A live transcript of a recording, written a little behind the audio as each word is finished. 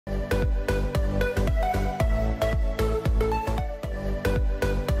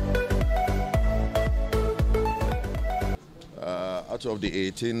Out of the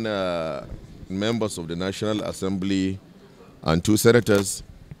 18 members of the National Assembly and 2 senators,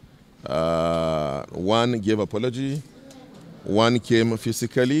 1 gave apology, 1 came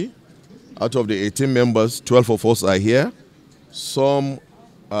physically. Out of the 18 members, 12 of us are here. Some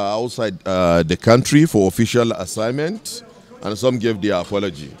are outside the country for official assignment, and some gave their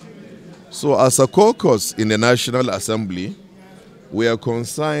apology. So as a caucus in the National Assembly, we are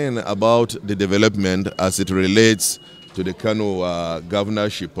concerned about the development as it relates to the Kano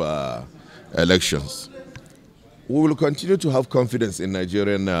governorship elections. We will continue to have confidence in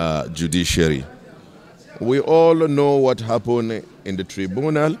Nigerian judiciary. We all know what happened in the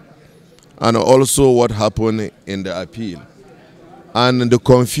tribunal and also what happened in the appeal, and the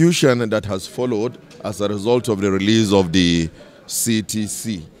confusion that has followed as a result of the release of the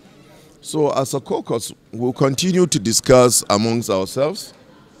CTC. So as a caucus, we'll continue to discuss amongst ourselves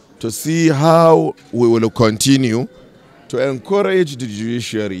to see how we will continue to encourage the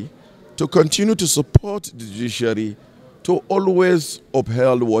judiciary, to continue to support the judiciary, to always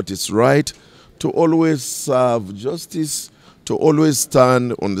uphold what is right, to always serve justice, to always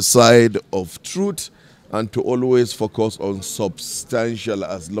stand on the side of truth, and to always focus on substantial,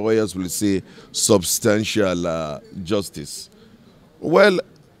 as lawyers will say, substantial justice. Well,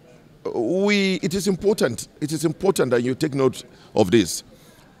 it is important that you take note of this.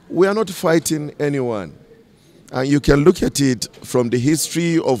 We are not fighting anyone. And you can look at it from the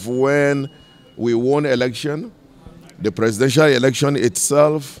history of when we won election, the presidential election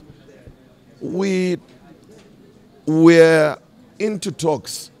itself. We were into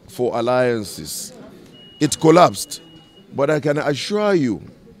talks for alliances. It collapsed. But I can assure you,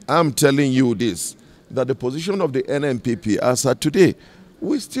 I'm telling you this, that the position of the NNPP as at today,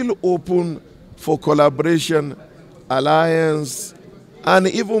 we're still open for collaboration, alliance, and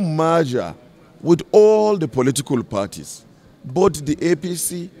even merger with all the political parties, both the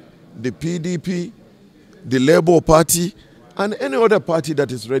APC, the PDP, the Labour Party, and any other party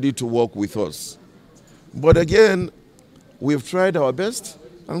that is ready to work with us. But again, we've tried our best,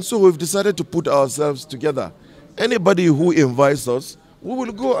 and so we've decided to put ourselves together. Anybody who invites us, we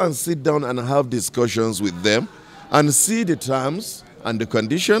will go and sit down and have discussions with them and see the terms and the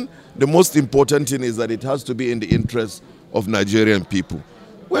condition. The most important thing is that it has to be in the interest of Nigerian people.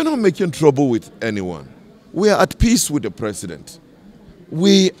 We're not making trouble with anyone. We are at peace with the president.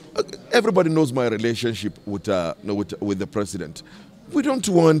 Everybody knows my relationship with the president. We don't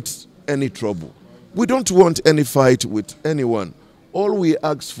want any trouble. We don't want any fight with anyone. All we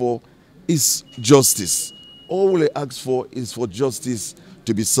ask for is justice. All we ask for is for justice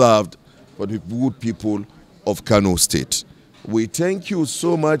to be served for the good people of Kano State. We thank you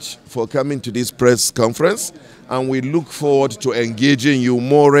so much for coming to this press conference, and we look forward to engaging you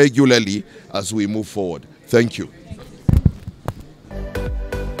more regularly as we move forward. Thank you.